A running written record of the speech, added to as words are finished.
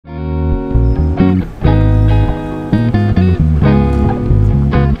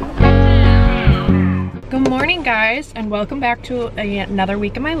morning, guys, and welcome back to another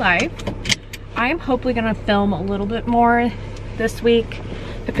week of my life. I am hopefully gonna film a little bit more this week.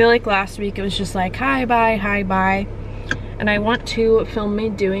 I feel like last week it was just like hi bye, and I want to film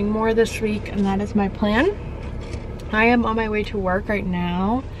me doing more this week, and that is my plan. I am on my way to work right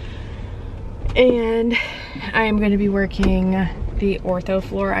now, and I am going to be working the ortho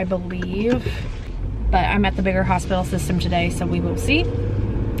floor, I believe, but I'm at the bigger hospital system today, so we will see.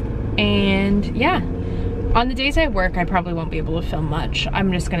 And yeah, on the days I work, I probably won't be able to film much.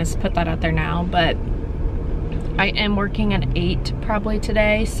 I'm just gonna put that out there now, but I am working at 8 probably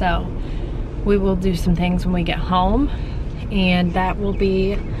today, so we will do some things when we get home, and that will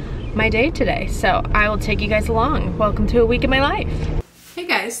be my day today. So I will take you guys along. Welcome to a week of my life. Hey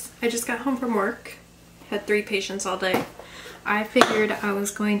guys, I just got home from work. Had 3 patients all day. I figured I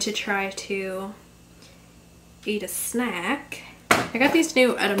was going to try to eat a snack. I got these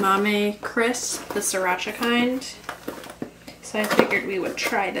new edamame crisps, the sriracha kind, so I figured we would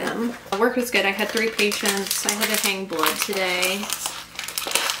try them. Work was good. I had 3 patients. I had to hang blood today,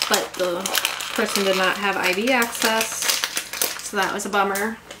 but the person did not have IV access, so that was a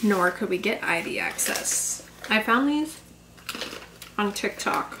bummer, nor could we get IV access. I found these on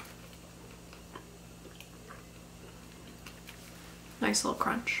TikTok. Nice little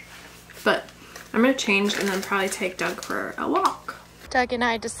crunch. But I'm gonna change and then probably take Doug for a walk. Doug and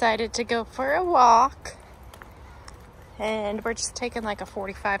I decided to go for a walk, and we're just taking like a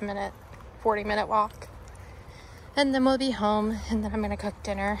 40-minute walk, and then we'll be home, and then I'm gonna cook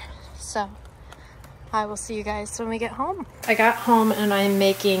dinner. So I will see you guys when we get home. I got home and I'm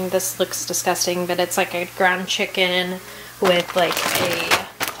making, this looks disgusting, but it's like a ground chicken with like a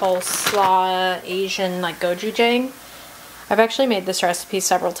coleslaw Asian like gochujang. I've actually made this recipe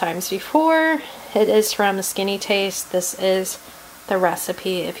several times before. It is from Skinny Taste. This is the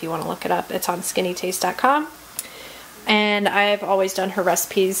recipe if you want to look it up. It's on skinnytaste.com. And I've always done her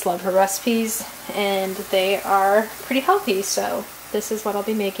recipes, love her recipes, and they are pretty healthy. So this is what I'll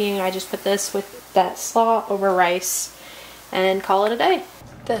be making. I just put this with that slaw over rice and call it a day.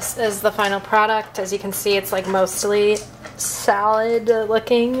 This is the final product. As you can see, it's like mostly salad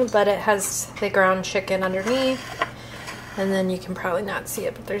looking, but it has the ground chicken underneath. And then you can probably not see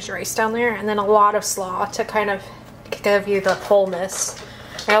it, but there's rice down there. And then a lot of slaw to kind of give you the wholeness.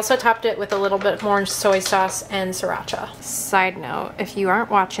 I also topped it with a little bit more soy sauce and sriracha. Side note, if you aren't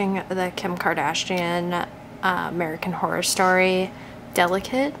watching the Kim Kardashian American Horror Story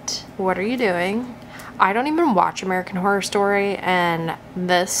Delicate, what are you doing? I don't even watch American Horror Story, and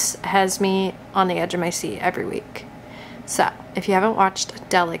this has me on the edge of my seat every week. So if you haven't watched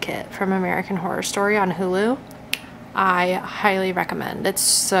Delicate from American Horror Story on Hulu, I highly recommend. It's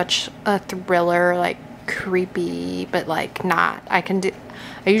such a thriller, like creepy, but like not. I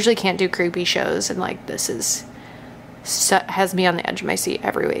usually can't do creepy shows, and like this has me on the edge of my seat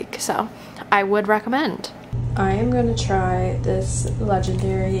every week, so I would recommend. I am going to try this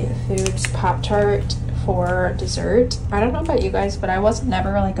Legendary Foods Pop-Tart for dessert. I don't know about you guys, but I was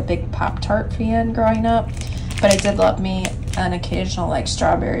never like a big Pop-Tart fan growing up, but I did love me an occasional like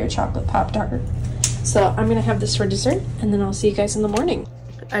strawberry or chocolate Pop-Tart. So I'm gonna have this for dessert, and then I'll see you guys in the morning.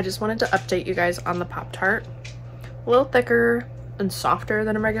 I just wanted to update you guys on the Pop-Tart. A little thicker and softer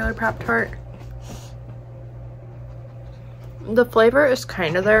than a regular Pop-Tart. The flavor is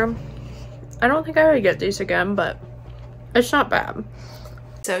kind of there. I don't think I would get these again, but it's not bad.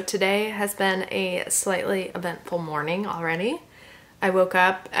 So today has been a slightly eventful morning already. I woke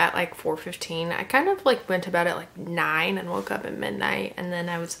up at like 4:15. I kind of like went to bed at like 9 and woke up at midnight, and then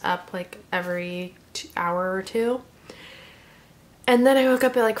I was up like every hour or two. And then I woke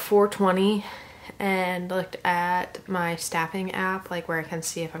up at like 4:20 and looked at my staffing app, like where I can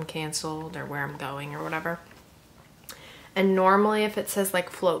see if I'm canceled or where I'm going or whatever. And normally if it says like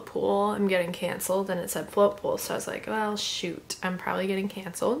float pool, I'm getting canceled, and it said float pool. So I was like, well, shoot, I'm probably getting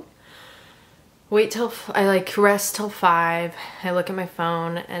canceled. Wait till I like rest till 5. I look at my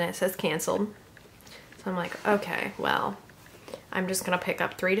phone and it says canceled. So I'm like, okay, well, I'm just gonna pick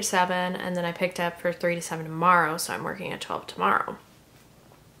up 3 to 7, and then I picked up for 3 to 7 tomorrow, so I'm working at 12 tomorrow.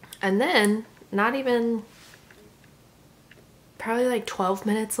 And then, not even, probably like 12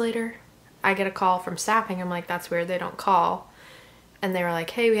 minutes later, I get a call from staffing. I'm like, that's weird, they don't call. And they were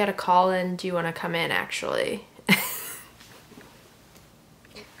like, hey, we had a call in, do you wanna come in actually?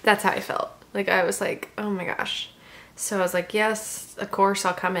 That's how I felt. Like, I was like, oh my gosh. So I was like, yes, of course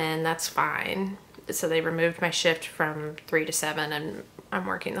I'll come in, that's fine. So they removed my shift from 3 to 7, and I'm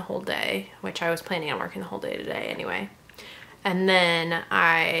working the whole day, which I was planning on working the whole day today anyway. And then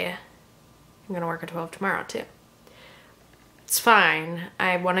I'm gonna work at 12 tomorrow too. It's fine.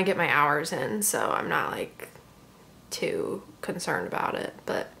 I want to get my hours in, so I'm not like too concerned about it,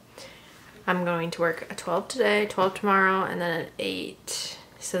 but I'm going to work at 12 today, 12 tomorrow, and then at 8.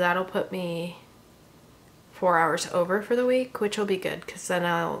 So that'll put me 4 hours over for the week, which will be good because then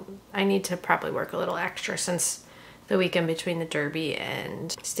I need to probably work a little extra since the weekend between the Derby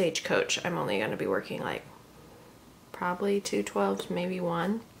and Stagecoach, I'm only going to be working like probably 2 12s, maybe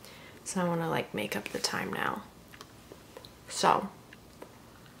 1. So I want to like make up the time now. So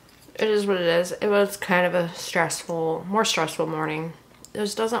it is what it is. It was kind of a more stressful morning.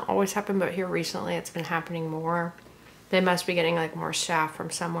 This doesn't always happen, but here recently it's been happening more. They must be getting like more staff from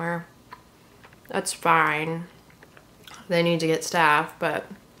somewhere. That's fine. They need to get staff, but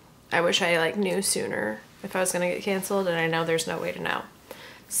I wish I like knew sooner if I was gonna get canceled, and I know there's no way to know.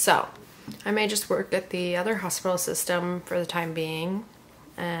 So I may just work at the other hospital system for the time being,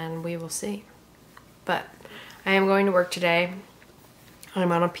 and we will see. But I am going to work today.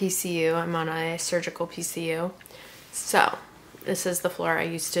 I'm on a PCU. I'm on a surgical PCU. So this is the floor I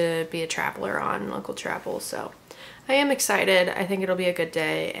used to be a traveler on, local travel. So I am excited. I think it'll be a good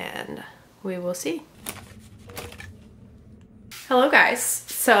day, and we will see. Hello guys.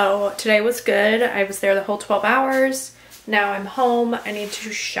 So today was good. I was there the whole 12 hours. Now I'm home. I need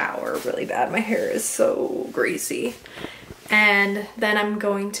to shower really bad. My hair is so greasy. And then I'm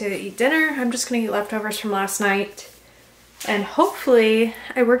going to eat dinner. I'm just gonna eat leftovers from last night. And hopefully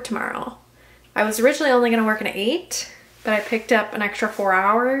I work tomorrow. I was originally only gonna work an 8, but I picked up an extra 4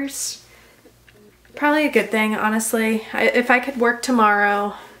 hours. Probably a good thing, honestly. If I could work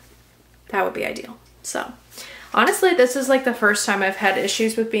tomorrow, that would be ideal. So honestly, this is like the first time I've had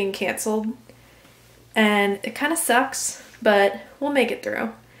issues with being canceled, and it kind of sucks, but we'll make it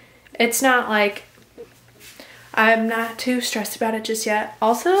through. It's not like, I'm not too stressed about it just yet.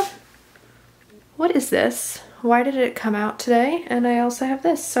 Also, what is this? Why did it come out today? And I also have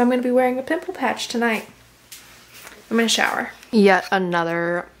this, so I'm going to be wearing a pimple patch tonight. I'm going to shower. Yet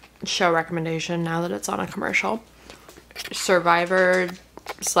another show recommendation now that it's on a commercial. Survivor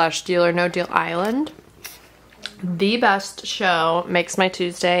 / Deal or No Deal Island. The best show, makes my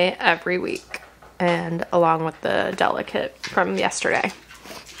Tuesday every week, and along with the Delicate from yesterday.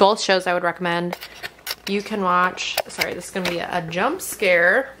 Both shows I would recommend. You can watch, sorry, this is going to be a jump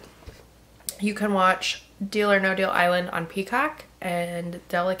scare. You can watch Deal or No Deal Island on Peacock, and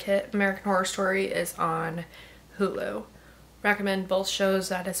Delicate American Horror Story is on Hulu. Recommend both shows.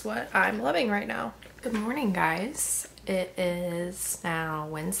 That is what I'm loving right now. Good morning, guys. It is now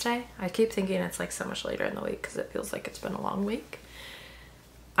Wednesday. I keep thinking it's like so much later in the week because it feels like it's been a long week.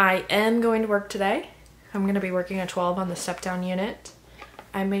 I am going to work today. I'm going to be working a 12 on the step-down unit.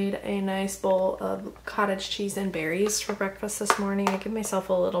 I made a nice bowl of cottage cheese and berries for breakfast this morning. I give myself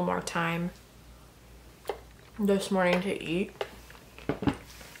a little more time this morning to eat.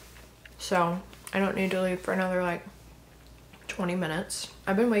 So I don't need to leave for another like 20 minutes.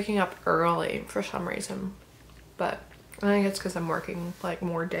 I've been waking up early for some reason, but I think it's because I'm working like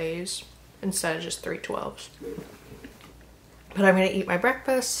more days instead of just 3 12s. But I'm gonna eat my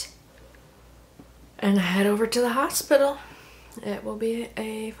breakfast and head over to the hospital. It will be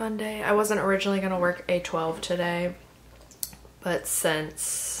a fun day. I wasn't originally gonna work a 12 today, but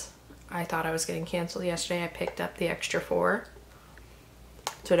since I thought I was getting canceled yesterday, I picked up the extra 4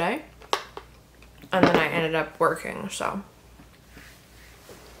 today, and then I ended up working, so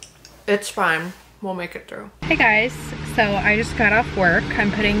it's fine. We'll make it through. Hey guys, so I just got off work.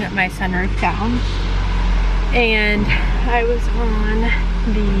 I'm putting my sunroof down, and I was on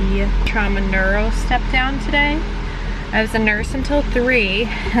the trauma neuro step down today. I was a nurse until 3,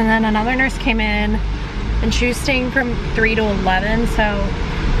 and then another nurse came in, and she was staying from 3 to 11, so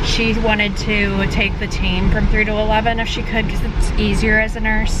she wanted to take the team from 3 to 11 if she could, because it's easier as a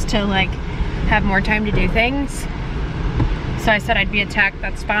nurse to like have more time to do things. So I said I'd be a tech.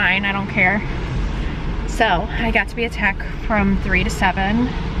 That's fine, I don't care. So I got to be a tech from 3 to 7,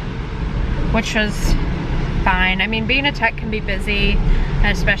 which was fine. I mean, being a tech can be busy, and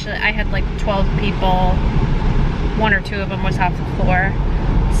especially I had like 12 people. 1 or 2 of them was off the floor,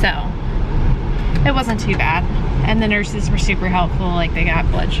 so it wasn't too bad. And the nurses were super helpful, like they got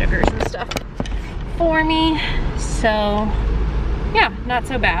blood sugars and stuff for me, so yeah, not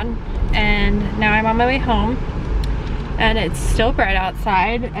so bad. And now I'm on my way home, and it's still bright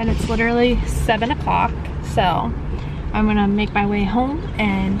outside, and it's literally 7 o'clock, so I'm gonna make my way home,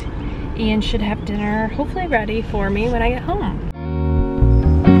 and Ian should have dinner hopefully ready for me when I get home.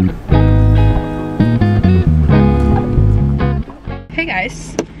 Hey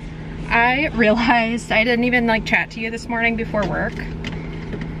guys, I realized I didn't even like chat to you this morning before work.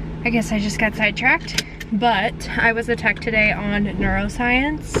 I guess I just got sidetracked, but I was a tech today on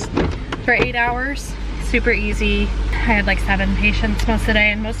neuroscience for 8 hours. super easy. I had like 7 patients most of the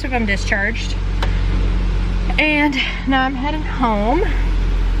day and most of them discharged. And now I'm heading home.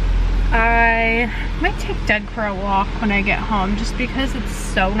 I might take Doug for a walk when I get home just because it's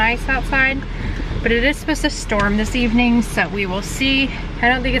so nice outside. But it is supposed to storm this evening, so we will see. I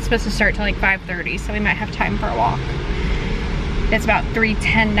don't think it's supposed to start till like 5:30, so we might have time for a walk. It's about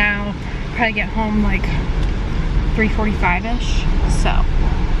 3:10 now. Probably get home like 3:45-ish, so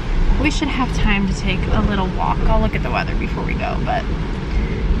we should have time to take a little walk. I'll look at the weather before we go, but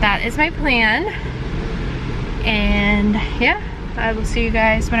that is my plan. And yeah, I will see you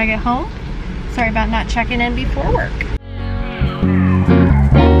guys when I get home. Sorry about not checking in before work.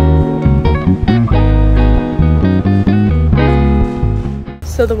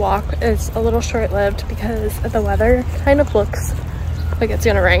 So the walk is a little short-lived because the weather kind of looks like it's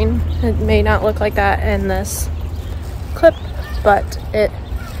gonna rain. It may not look like that in this clip, but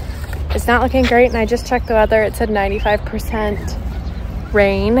it's not looking great. And I just checked the weather. It said 95%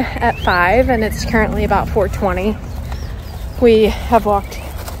 rain at 5 and it's currently about 4:20. We have walked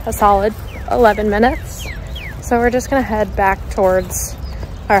a solid 11 minutes. So we're just gonna head back towards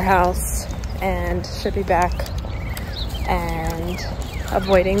our house and should be back and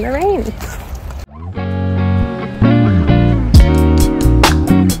avoiding the rain.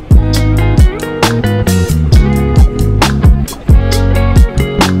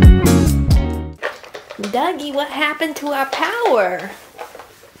 Dougie, what happened to our power?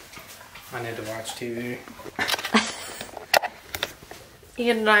 I need to watch TV.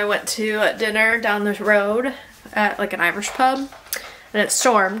 Ian and I went to dinner down the road at like an Irish pub and it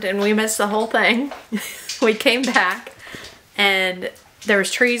stormed and we missed the whole thing. We came back and there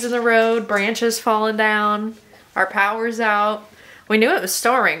was trees in the road, branches falling down, our power's out. We knew it was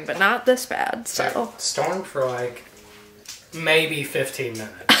storming, but not this bad, so. It stormed for like maybe 15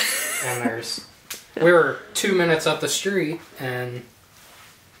 minutes. And we were 2 minutes up the street and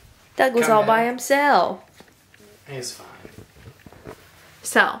Doug was all by himself. He's fine.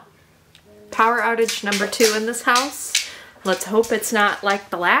 So, power outage number 2 in this house. Let's hope it's not like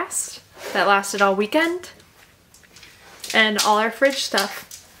the last that lasted all weekend. And all our fridge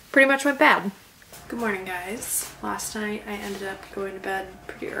stuff pretty much went bad. Good morning, guys. Last night I ended up going to bed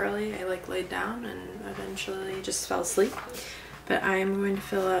pretty early. I like laid down and eventually just fell asleep. But I am going to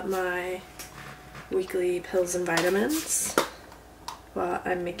fill up my weekly pills and vitamins while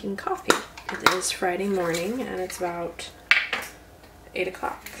I'm making coffee. It is Friday morning and it's about 8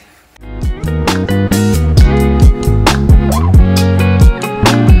 o'clock.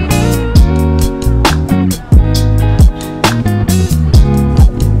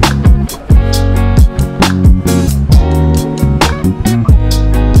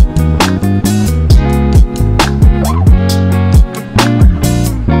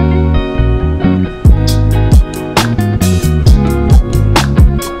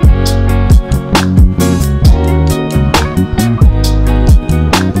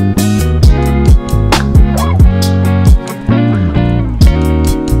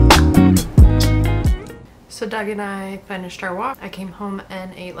 So Doug and I finished our walk. I came home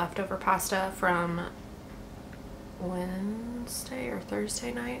and ate leftover pasta from Wednesday or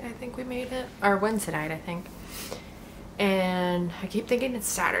Thursday night, I think we made it. Or Wednesday night, I think. And I keep thinking it's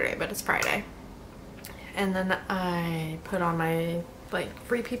Saturday, but it's Friday. And then I put on my like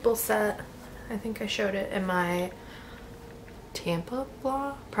Free People set. I think I showed it in my Tampa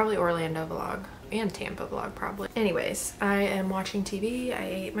vlog. Probably Orlando vlog. And Tampa vlog, probably. Anyways, I am watching TV. I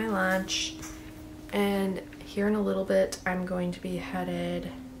ate my lunch. And here in a little bit, I'm going to be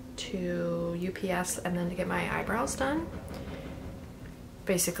headed to UPS and then to get my eyebrows done.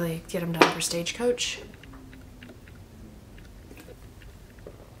 Basically, get them done for Stagecoach.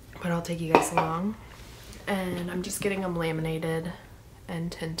 But I'll take you guys along. And I'm just getting them laminated and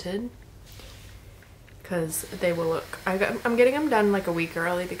tinted. Because they will look... I'm getting them done like a week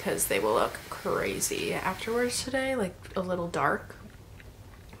early because they will look crazy afterwards today. Like a little dark.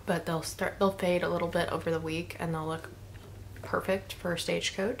 But they'll fade a little bit over the week and they'll look perfect for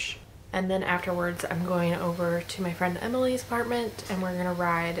Stagecoach. And then afterwards I'm going over to my friend Emily's apartment and we're gonna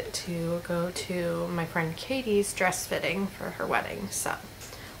ride to go to my friend Katie's dress fitting for her wedding. So,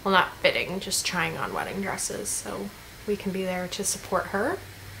 well, not fitting, just trying on wedding dresses, so we can be there to support her.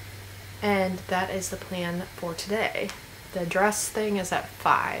 And that is the plan for today. The dress thing is at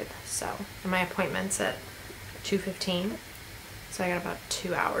 5, so, and my appointment's at 2:15. So I got about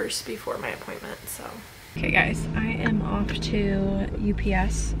 2 hours before my appointment, so. Okay guys, I am off to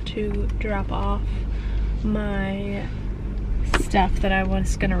UPS to drop off my stuff that I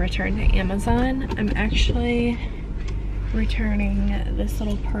was gonna return to Amazon. I'm actually returning this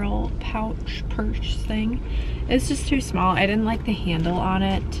little pearl pouch purse thing. It's just too small. I didn't like the handle on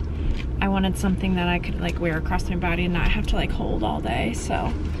it. I wanted something that I could like wear across my body and not have to like hold all day, so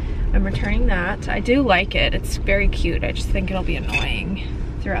I'm returning that. I do like it. It's very cute. I just think it'll be annoying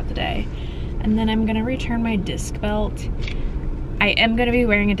throughout the day. And then I'm gonna return my disc belt. I am gonna be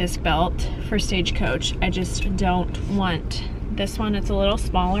wearing a disc belt for Stagecoach. I just don't want this one. It's a little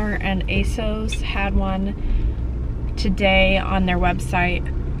smaller, and ASOS had one today on their website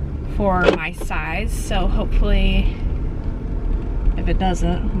for my size, so hopefully, if it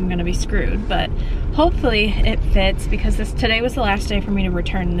doesn't, I'm gonna be screwed, but hopefully it fits, because today was the last day for me to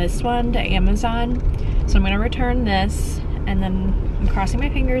return this one to Amazon. So I'm gonna return this, and then I'm crossing my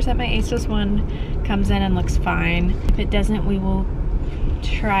fingers that my ASOS one comes in and looks fine. If it doesn't, we will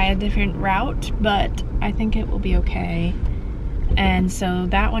try a different route, but I think it will be okay. And so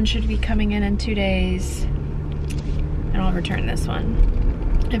that one should be coming in 2 days, and I'll return this one.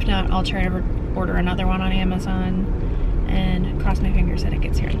 If not, I'll try to order another one on Amazon and cross my fingers that it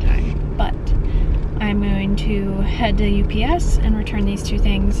gets here in time. But I'm going to head to UPS and return these 2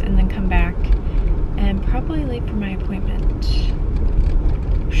 things, and then come back and probably late for my appointment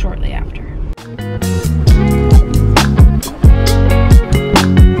shortly after.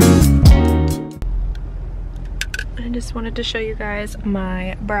 I just wanted to show you guys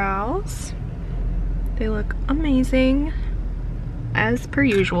my brows. They look amazing, as per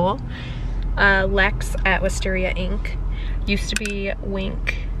usual. Lex at Wisteria Inc. used to be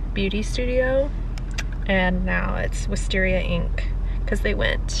Wink Beauty Studio, and now it's Wisteria Inc. because they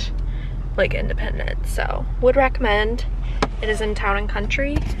went like independent. So would recommend. It is in Town and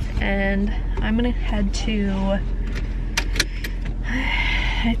Country, and I'm gonna head to,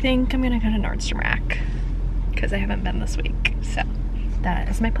 I think I'm gonna go to Nordstrom Rack because I haven't been this week. So that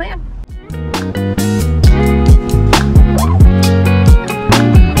is my plan.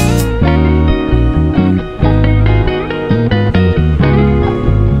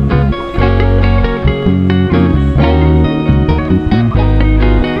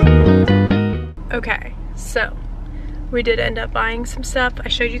 Okay, so we did end up buying some stuff. I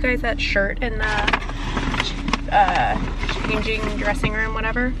showed you guys that shirt in the changing dressing room,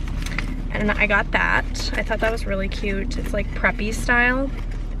 whatever. And I got that. I thought that was really cute. It's like preppy style.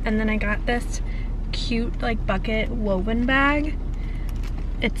 And then I got this cute like bucket woven bag.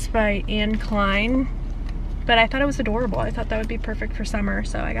 It's by Anne Klein. But I thought it was adorable. I thought that would be perfect for summer,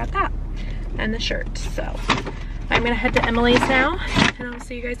 so I got that. And the shirt. So I'm gonna head to Emily's now, and I'll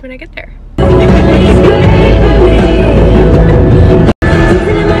see you guys when I get there.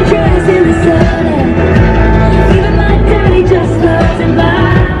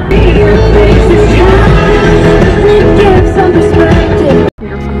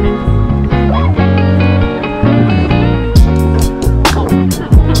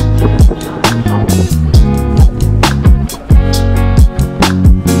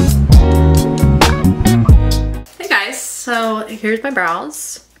 So here's my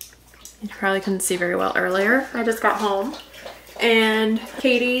brows. You probably couldn't see very well earlier. I just got home and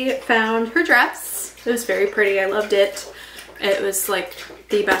Katie found her dress. It was very pretty. I loved it. It was like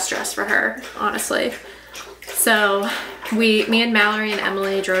the best dress for her, honestly. So me and Mallory and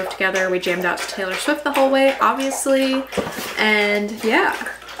Emily drove together. We jammed out to Taylor Swift the whole way, obviously. And yeah,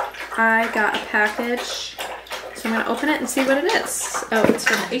 I got a package. So I'm gonna open it and see what it is. Oh, it's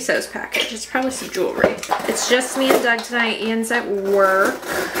from the ASOS package. It's probably some jewelry. It's just me and Doug tonight. Ian's at work.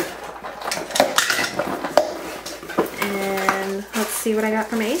 And let's see what I got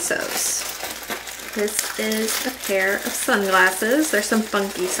from ASOS. This is a pair of sunglasses. There's some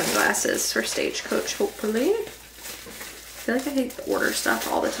funky sunglasses for Stagecoach, hopefully. I feel like I order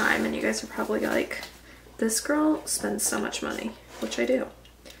stuff all the time, and you guys are probably like, this girl spends so much money, which I do.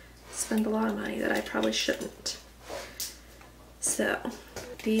 Spend a lot of money that I probably shouldn't. So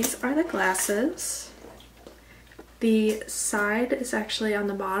these are the glasses. The side is actually on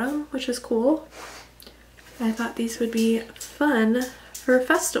the bottom, which is cool. I thought these would be fun for a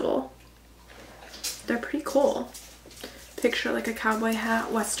festival. They're pretty cool. Picture like a cowboy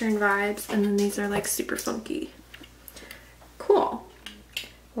hat, Western vibes, and then these are like super funky. Cool.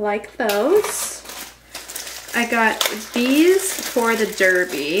 Like those. I got these for the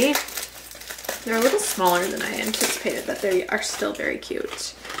Derby. They're a little smaller than I anticipated, but they are still very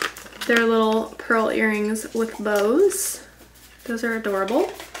cute. They're little pearl earrings with bows. Those are adorable.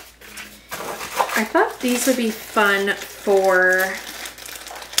 I thought these would be fun for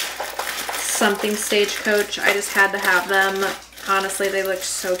something Stagecoach. I just had to have them. Honestly, they looked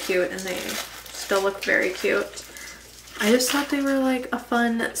so cute, and they still look very cute. I just thought they were like a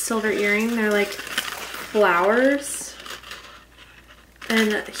fun silver earring. They're like flowers.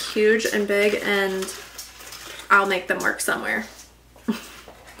 and huge and big, and I'll make them work somewhere.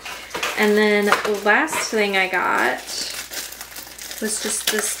 And then the last thing I got was just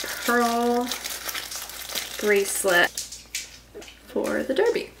this pearl bracelet for the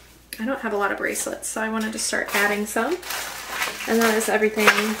derby. I don't have a lot of bracelets, so I wanted to start adding some. And that is everything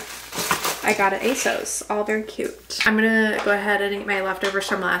I got at ASOS. All very cute. I'm gonna go ahead and eat my leftovers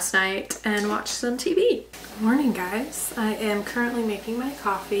from last night and watch some TV. Good morning, guys. I am currently making my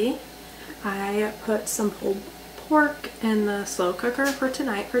coffee. I put some pulled pork in the slow cooker for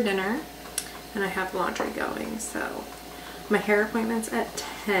tonight for dinner, and I have laundry going. So my hair appointment's at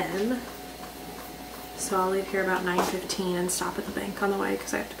 10, so I'll leave here about 9:15 and stop at the bank on the way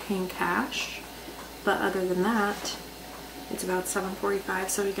because I have to pay in cash. But other than that, it's about 7:45,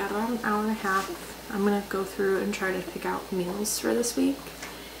 so we got about an hour and a half. I'm gonna go through and try to pick out meals for this week,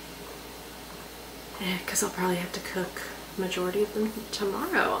 because I'll probably have to cook majority of them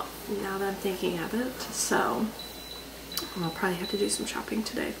tomorrow now that I'm thinking of it. So I'll probably have to do some shopping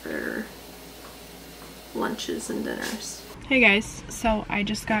today for lunches and dinners. Hey guys, so I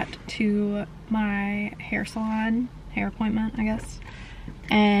just got to my hair salon, hair appointment I guess,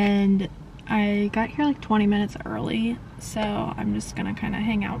 and I got here like 20 minutes early, so I'm just gonna kind of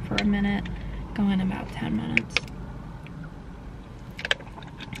hang out for a minute, go in about 10 minutes.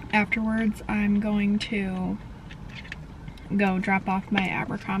 Afterwards, I'm going to go drop off my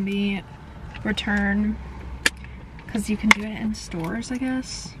Abercrombie return, because you can do it in stores I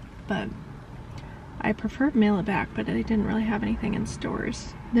guess, but I prefer mail it back, but I didn't really have anything in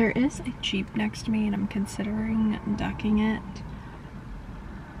stores. There is a Jeep next to me and I'm considering ducking it,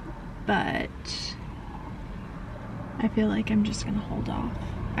 but I feel like I'm just gonna hold off.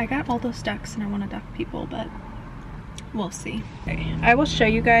 I got all those ducks and I want to duck people, but we'll see. Okay, I will show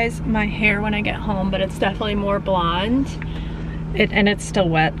you guys my hair when I get home, but it's definitely more blonde. And it's still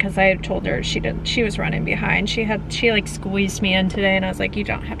wet because I told her she was running behind. She like squeezed me in today and I was like, you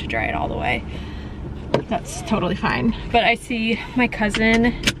don't have to dry it all the way. That's totally fine. But I see my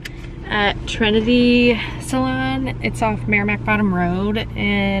cousin at Trinity Salon. It's off Merrimack Bottom Road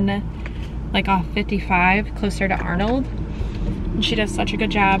in like off 55, closer to Arnold. And she does such a good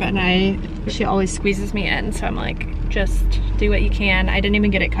job, and she always squeezes me in, so I'm like, just do what you can. I didn't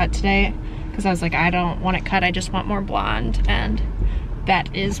even get it cut today because I was like, I don't want it cut, I just want more blonde, and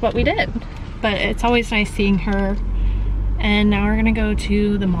that is what we did. But it's always nice seeing her. And now we're gonna go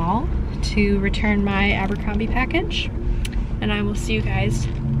to the mall to return my Abercrombie package, and I will see you guys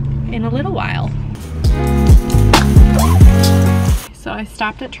in a little while. So I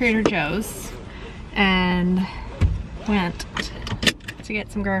stopped at Trader Joe's and went to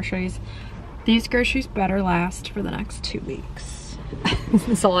get some groceries. These groceries better last for the next 2 weeks.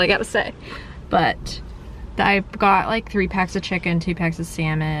 That's all I gotta say. But I got like 3 packs of chicken, 2 packs of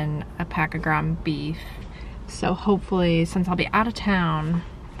salmon, a pack of ground beef. So hopefully, since I'll be out of town,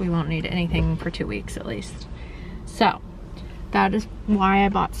 we won't need anything for 2 weeks at least. So that is why I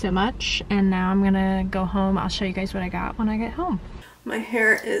bought so much, and now I'm gonna go home. I'll show you guys what I got when I get home. My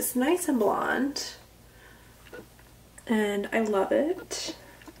hair is nice and blonde, and I love it.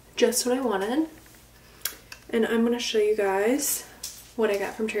 Just what I wanted. And I'm gonna show you guys what I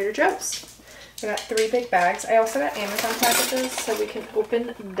got from Trader Joe's. I got 3 big bags. I also got Amazon packages, so we can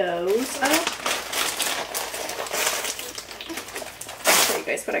open those up. You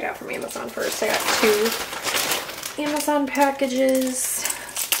guys what I got from Amazon first. I got 2 Amazon packages.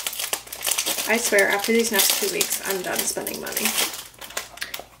 I swear after these next 2 weeks I'm done spending money.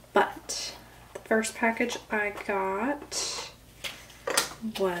 But the first package I got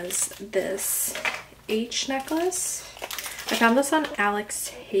was this H necklace. I found this on Alex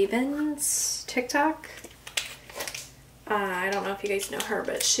Haven's TikTok. I don't know if you guys know her,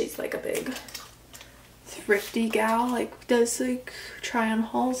 but she's like a big thrifty gal, like does like try on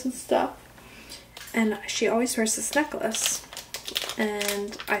hauls and stuff, and she always wears this necklace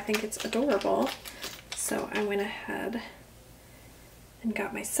and I think it's adorable, so I went ahead and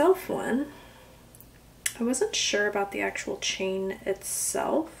got myself one. I wasn't sure about the actual chain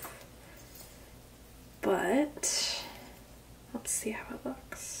itself, but let's see how it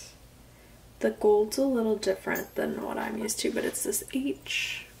looks. The gold's a little different than what I'm used to, but it's this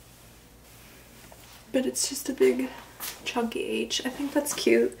H. But it's just a big chunky H. I think that's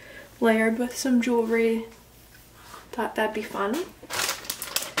cute. Layered with some jewelry. Thought that'd be fun.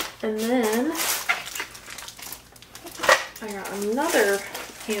 And then I got another,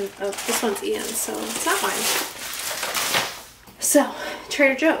 this one's Ian's, so it's not mine. So,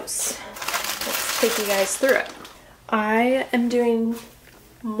 Trader Joe's. Let's take you guys through it. I am doing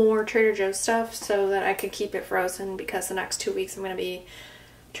more Trader Joe's stuff so that I could keep it frozen because the next 2 weeks I'm going to be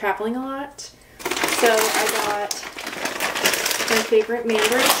traveling a lot. So I got my favorite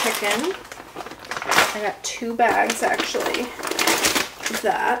Mandarin chicken. I got 2 bags actually of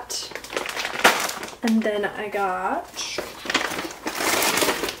that. And then I got,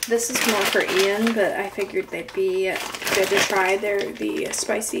 this is more for Ian, but I figured they'd be good to try. They're the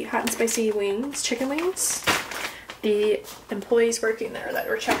spicy, hot and spicy wings, chicken wings. The employees working there that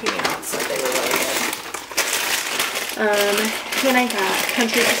were checking me out said they were really good. Then I got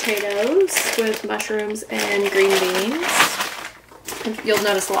country potatoes with mushrooms and green beans. You'll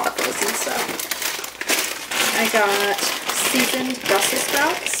notice a lot of frozen stuff. I got seasoned Brussels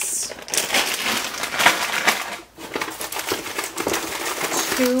sprouts.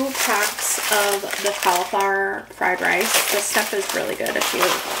 2 packs of the cauliflower fried rice. This stuff is really good if you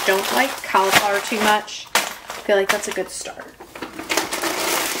don't like cauliflower too much. I feel like that's a good start.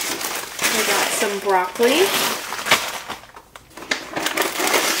 I got some broccoli.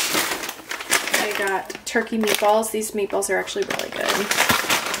 I got turkey meatballs. These meatballs are actually really good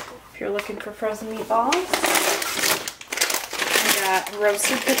if you're looking for frozen meatballs. I got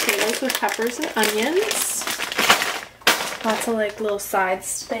roasted potatoes with peppers and onions. Lots of like little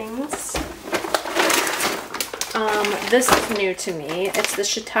sides things. This is new to me. It's the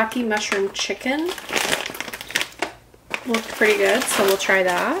shiitake mushroom chicken. Looked pretty good, so we'll try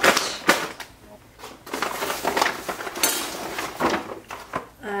that.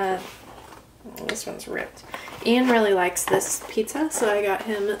 This one's ripped. Ian really likes this pizza, so I got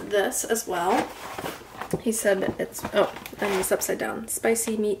him this as well. He said it's, oh, and it's upside down.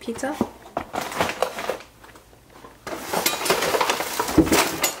 Spicy meat pizza.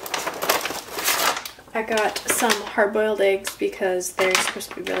 I got some hard-boiled eggs because they're supposed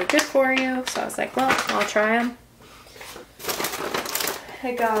to be really good for you. So I was like, well, I'll try them.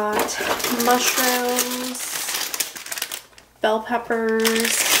 I got mushrooms, bell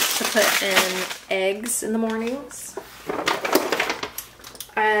peppers to put in eggs in the mornings.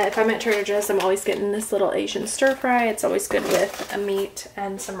 If I'm at Trader Joe's, I'm always getting this little Asian stir fry. It's always good with a meat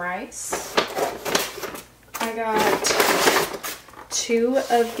and some rice. I got 2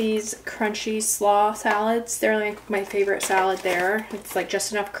 of these crunchy slaw salads. They're like my favorite salad there. It's like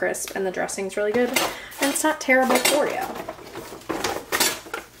just enough crisp and the dressing's really good. And it's not terrible for you.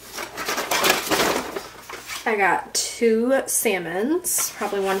 I got 2 salmons.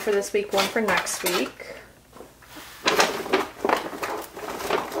 Probably one for this week, one for next week.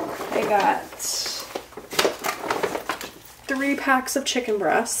 I got 3 packs of chicken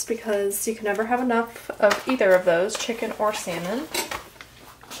breasts because you can never have enough of either of those, chicken or salmon.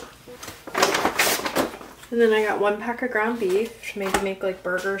 And then I got 1 pack of ground beef to maybe make like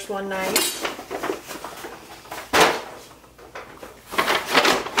burgers one night.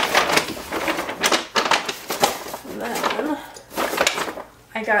 And then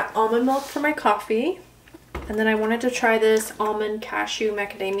I got almond milk for my coffee. And then I wanted to try this almond cashew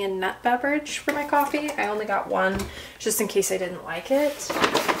macadamia nut beverage for my coffee. I only got 1 just in case I didn't like it.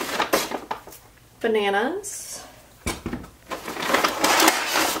 Bananas.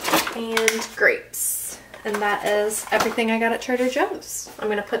 And grapes. And that is everything I got at Trader Joe's. I'm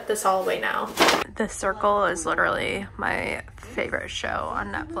gonna put this all away now. The Circle is literally my favorite show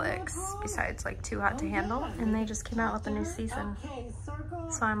on Netflix, besides like Too Hot to Handle. And they just came out with a new season.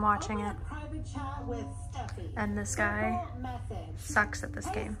 So I'm watching it. And this guy sucks at this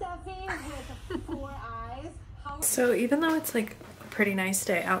game. So even though it's like a pretty nice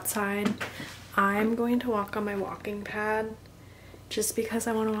day outside, I'm going to walk on my walking pad just because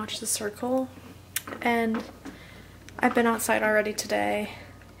I want to watch The Circle. And I've been outside already today.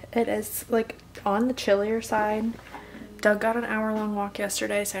 It is like on the chillier side. Doug got an hour-long walk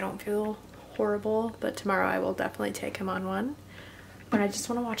yesterday, so I don't feel horrible, but tomorrow I will definitely take him on one. But I just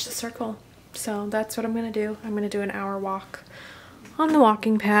want to watch The Circle. So that's what I'm going to do. I'm going to do an hour walk on the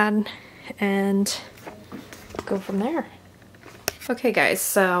walking pad and go from there. Okay guys,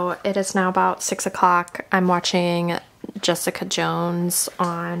 so it is now about 6 o'clock. I'm watching Jessica Jones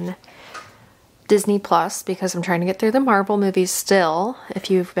on Disney Plus because I'm trying to get through the Marvel movies still, if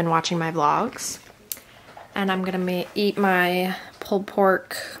you've been watching my vlogs. And I'm going to eat my pulled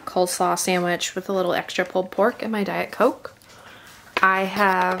pork coleslaw sandwich with a little extra pulled pork and my Diet Coke. I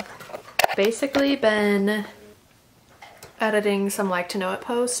have basically been editing some Like to Know It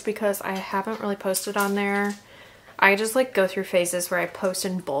posts because I haven't really posted on there. I just like go through phases where I post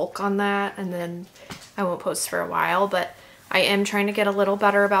in bulk on that and then I won't post for a while, but I am trying to get a little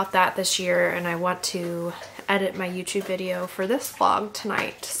better about that this year, and I want to edit my YouTube video for this vlog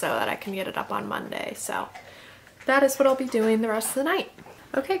tonight so that I can get it up on Monday. So that is what I'll be doing the rest of the night.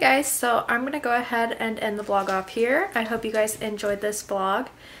 Okay guys, so I'm gonna go ahead and end the vlog off here. I hope you guys enjoyed this vlog,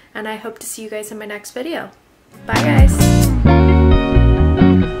 and I hope to see you guys in my next video. Bye guys!